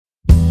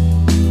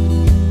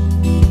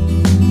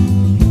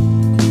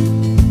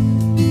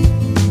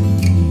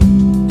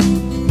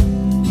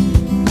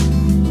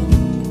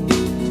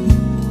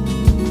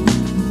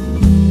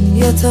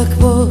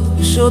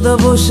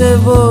oda boş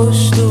ev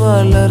boş,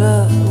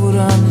 duvarlara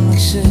vuran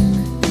ışık,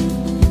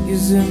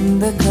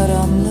 yüzümde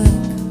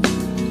karanlık.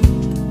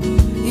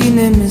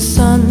 Yine mi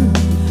sen,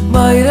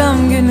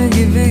 bayram günü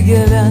gibi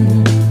gelen?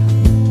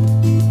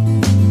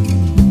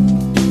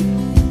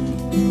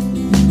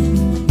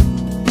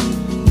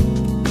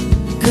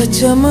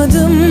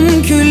 Kaçamadım,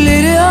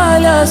 külleri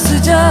hala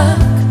sıcak,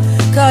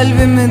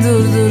 kalbimi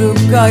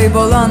durdurup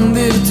kaybolan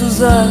bir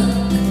tuzak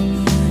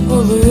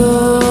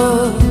oluyor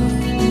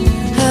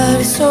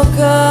her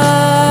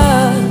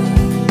sokak.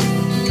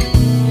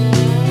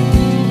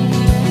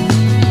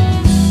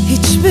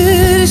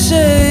 Hiçbir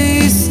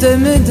şey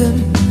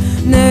istemedim,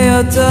 ne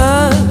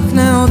yatak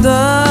ne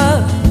oda,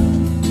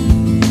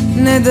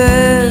 ne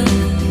de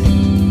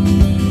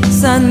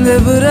sen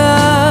de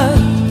bırak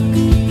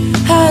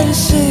her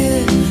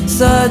şeyi,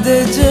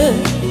 sadece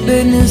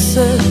beni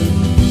sev.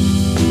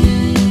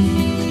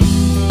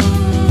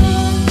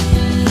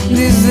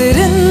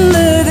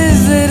 Dizlerinde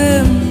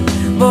dizlerim,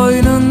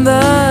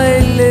 boynunda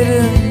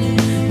ellerim,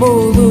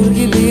 boğulur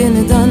gibi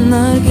yeniden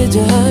her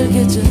gece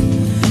her gece.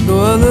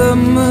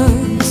 Doğalım mı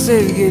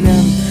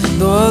sevgilim,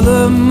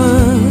 doğalım mı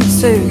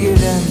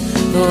sevgilim,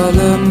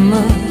 doğalım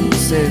mı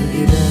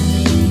sevgilim?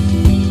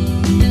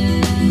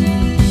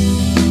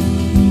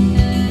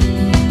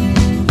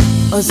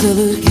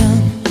 Azalırken,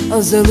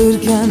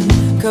 azalırken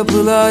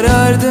kapılar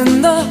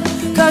ardında,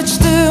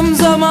 kaçtığım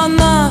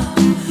zamanla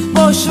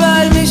boş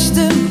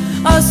vermiştim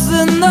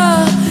aslında.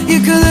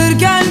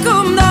 Yıkılırken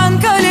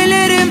kumdan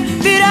kalelerim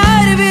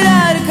birer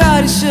birer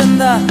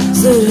karşında,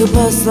 zırhı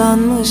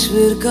paslanmış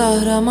bir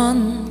kahraman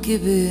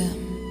gibiyim.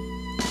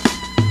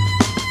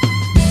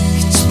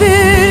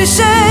 Hiçbir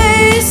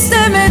şey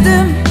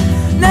istemedim,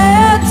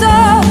 ne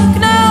yatak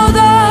ne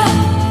oda,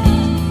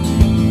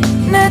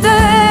 ne de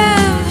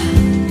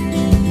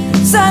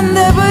sen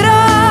de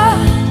bırak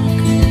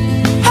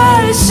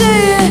her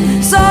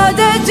şeyi,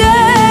 sadece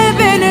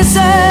beni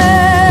sev.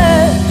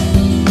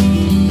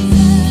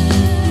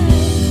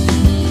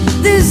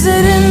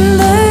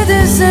 Dizlerinde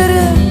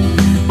dizlerim,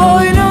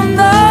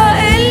 boynumda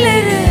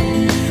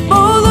ellerim,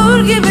 boğulur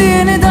gibi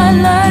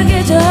yeniden her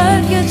gece her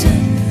gece.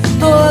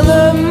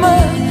 Doğalım mı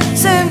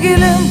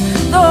sevgilim,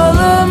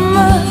 doğalım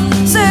mı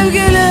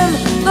sevgilim,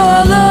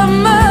 doğalım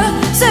mı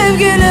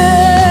sevgilim?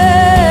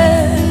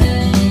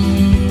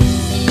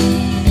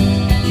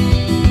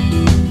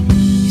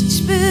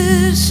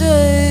 Hiçbir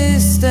şey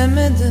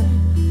istemedim,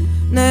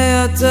 ne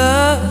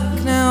yatak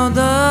ne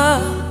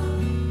oda,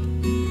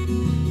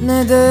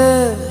 ne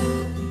de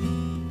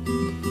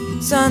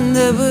sen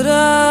de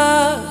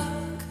bırak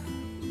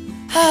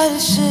her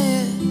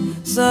şeyi,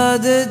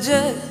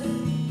 sadece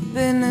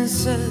beni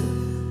sev.